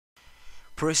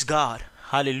Praise God.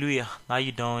 Hallelujah. How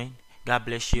you doing? God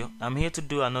bless you. I'm here to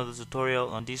do another tutorial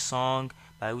on this song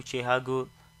by Uche,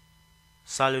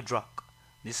 Solid Rock.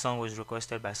 This song was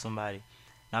requested by somebody.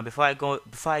 Now before I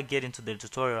get into the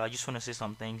tutorial, I just want to say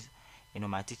some things.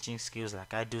 My teaching skills,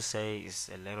 like I do say, is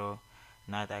a little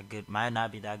not that good, might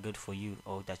not be that good for you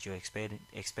or that you're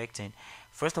expecting.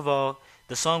 First of all,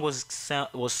 the song was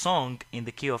sung in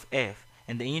the key of F,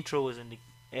 and the intro was in the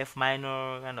F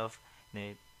minor, kind of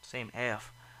the same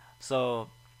F. So,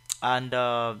 and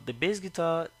the bass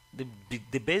guitar, the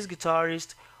bass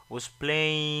guitarist was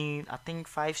playing, I think,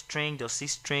 5-stringed or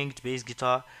 6-stringed bass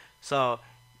guitar. So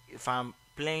if I'm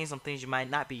playing some things, you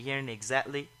might not be hearing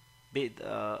exactly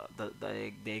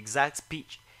the exact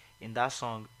pitch in that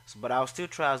song, but I'll still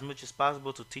try as much as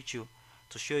possible to teach you,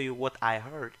 to show you what I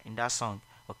heard in that song.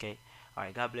 Okay, all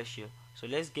right, God bless you. So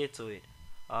let's get to it.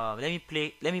 Let me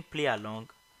play along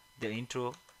the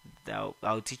intro.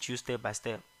 I'll teach you step by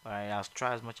step. All right, I'll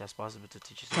try as much as possible to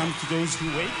teach you. Come to those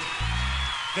who wait.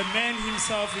 The man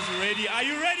himself is ready. Are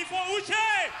you ready for Uche?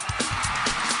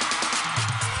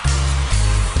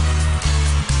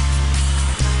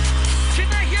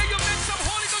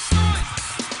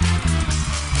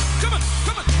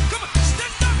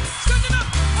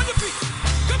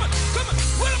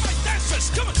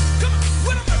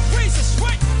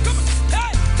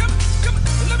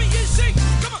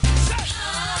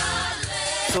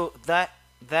 So that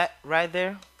right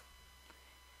there,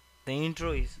 the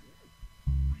intro is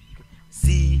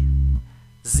Z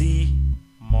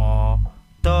mo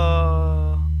do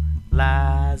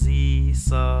la Z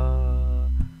so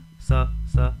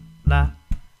la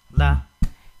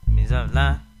means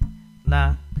la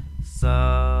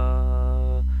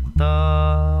so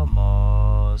do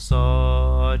mo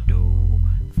so do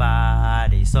fa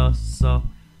de so.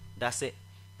 That's it.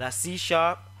 That's C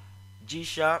sharp, G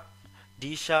sharp,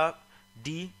 D sharp,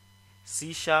 D,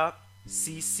 C sharp,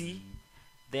 C C,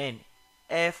 then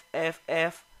F F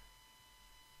F,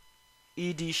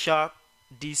 E D sharp,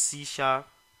 D C sharp.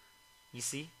 You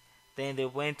see? Then they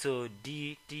went to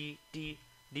D D D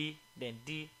D, then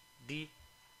D D,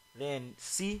 then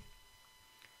C,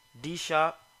 D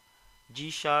sharp,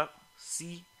 G sharp,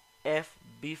 C, F,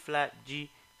 B flat, G,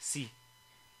 C.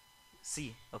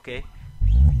 C, okay?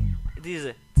 This is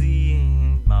a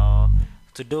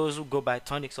to those who go by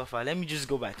tonic software, let me just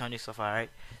go by tonic software, right?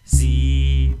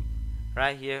 C,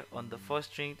 right here on the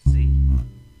first string, C.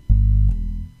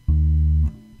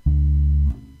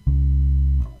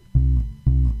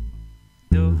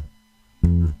 Do.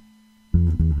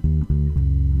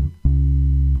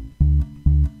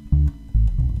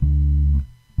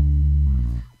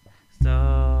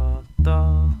 So,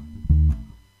 do.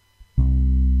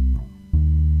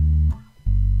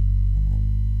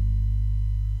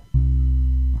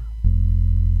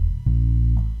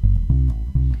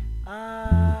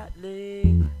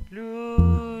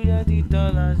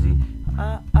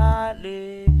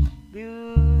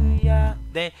 Hallelujah.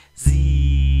 Then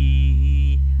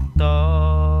Z do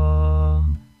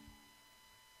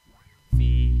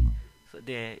fi. So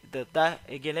there, that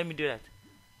again. Let me do that.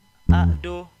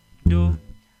 Do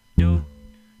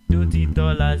ti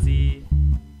do la Z.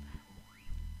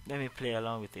 Let me play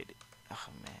along with it. Oh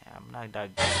man, I'm not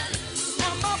that good.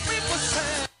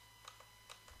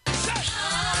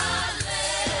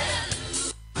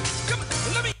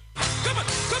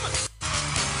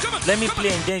 Let me play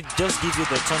and then just give you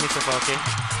the tonic of, okay?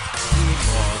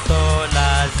 Do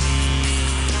la Z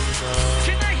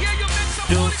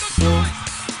do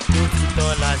ti do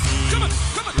la Z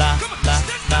la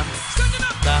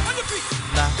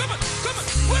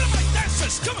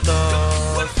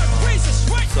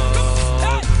so.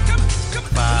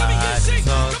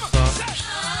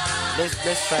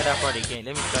 Let's try that part again.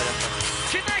 Let me try that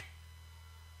part.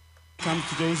 Come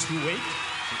to those who wait.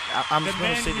 I'm just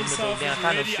going to say the middle, then I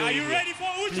kind of show you.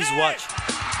 Please watch. Come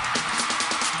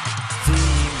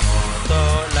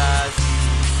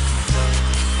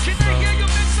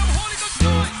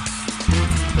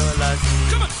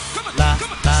on, la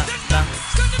stand up,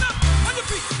 standing up on your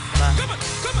feet. Come on,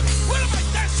 where are my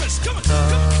dancers? Come on,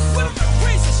 where are my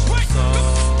praises? Right,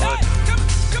 come on,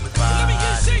 let me hear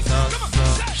you sing. Come on,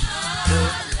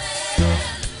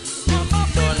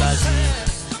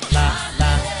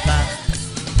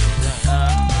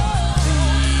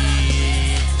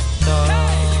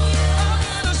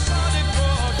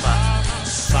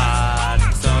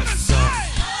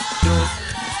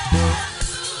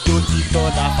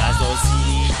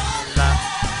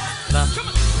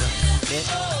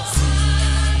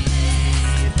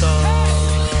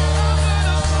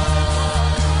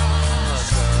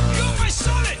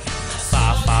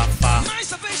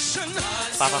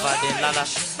 fa fa fa, then la la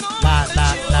la la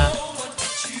la,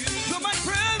 You're my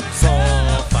friend. so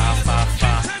fa fa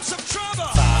fa, Times of trouble,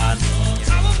 fa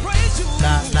I will praise you.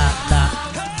 la la la,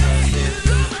 Hey,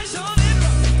 you're my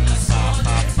deliverer, fa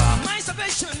fa fa, my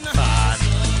salvation. fa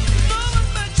Mama,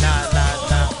 but la la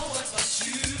la,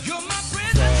 you're my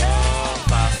friend. so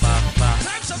fa fa fa,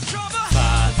 Times of trouble,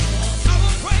 fa I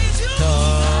will praise you. do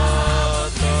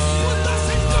do.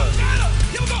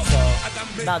 Here we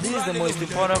go. Now this is the most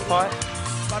important part.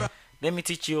 Let me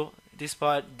teach you this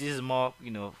part. This is more,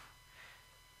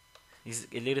 it's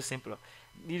a little simpler.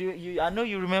 I know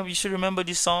you remember. You should remember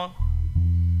this song.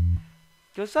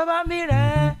 It's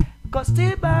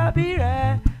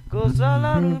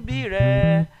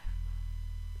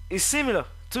similar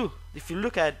too. If you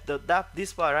look at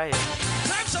this part right here,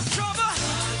 Times of trouble,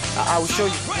 I will show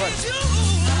you. praise you.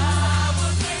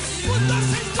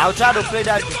 I'll try to play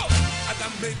that. You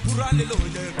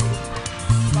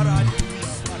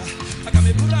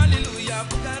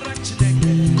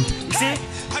see?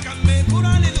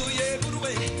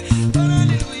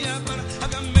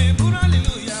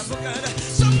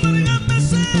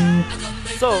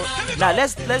 So now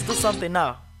let's do something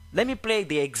now. Let me play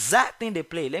the exact thing they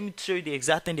play. Let me show you the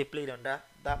exact thing they played on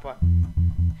that part.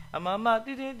 Mama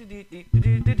do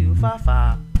fa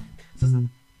fa.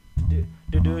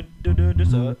 Do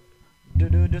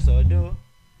so do.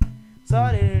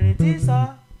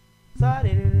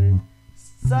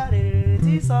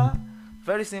 So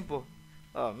very simple.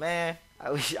 Oh man,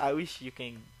 I wish you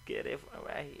can get it from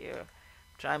right here.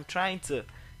 I'm trying to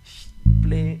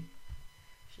play.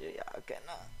 Okay,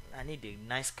 no, I need a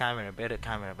nice camera, better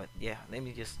camera. But yeah, let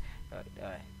me just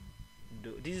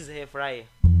do. This is F right.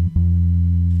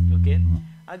 Okay,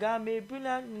 I got me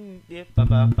brilliant. Fa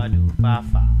fa fa do fa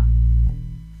fa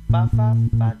fa fa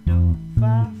fa do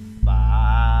fa fa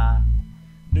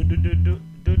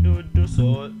do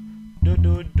so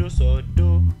do so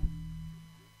do.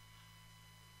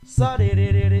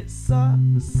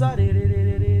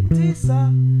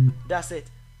 That's it.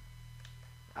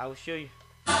 I will show you.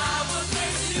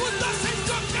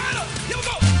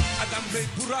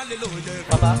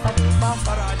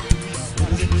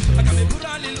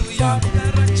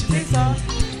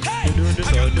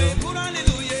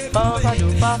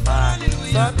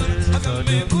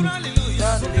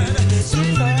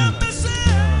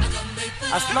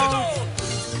 As long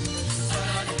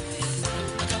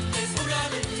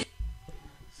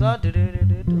so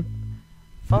do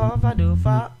fa fa do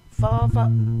fa fa fa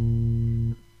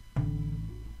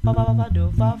fa fa fa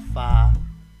do fa fa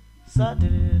so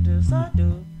do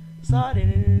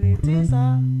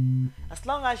so. As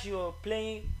long as you're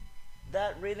playing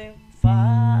that rhythm,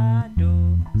 fa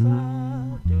do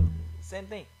so do, same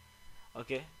thing.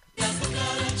 Okay.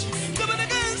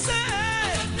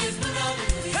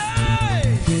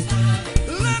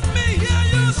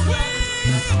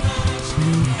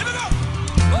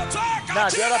 Now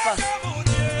the other part.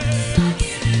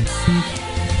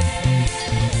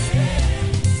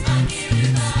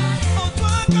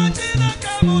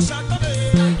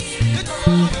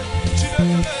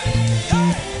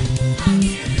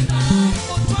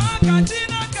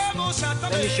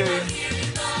 Let me show you.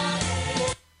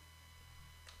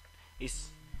 It's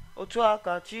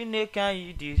Otuaka Chineke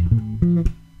anyị did.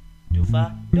 Do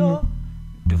fa do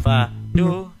fa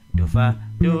do fa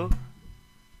do.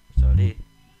 Sorry.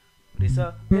 Re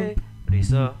so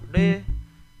re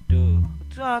do.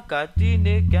 Otuaka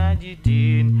Chineke anyị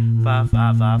did. Fa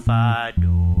fa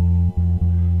do.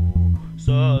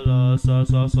 So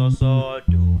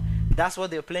do. That's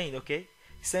what they're playing, okay?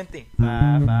 Same thing.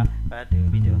 Fa do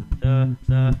mi do.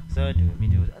 So do mi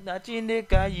do. Na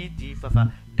Chineke anyị did.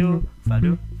 Fa do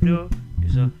do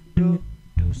so do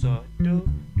so do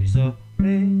so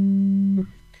re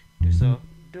do so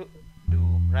do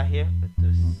right here.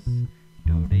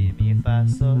 Do re mi fa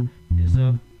so do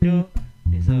so do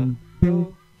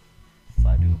fa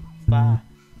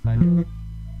do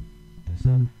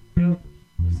so do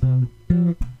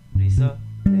re so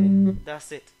re.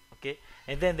 That's it. Okay,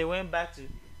 and then they went back to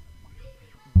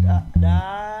da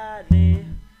le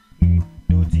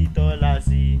do ti to la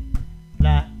si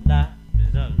la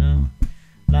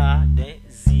then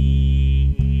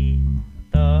zi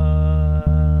do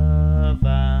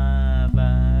fa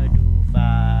do fa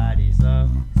re so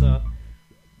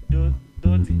do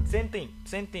same thing.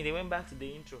 They went back to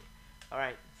the intro. All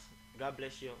right, God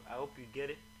bless you. I hope you get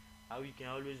it. How you can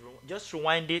always just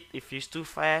rewind it. If it's too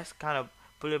fast, kind of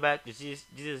pull it back. This is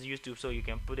YouTube, so you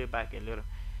can put it back a little.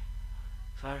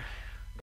 Sorry.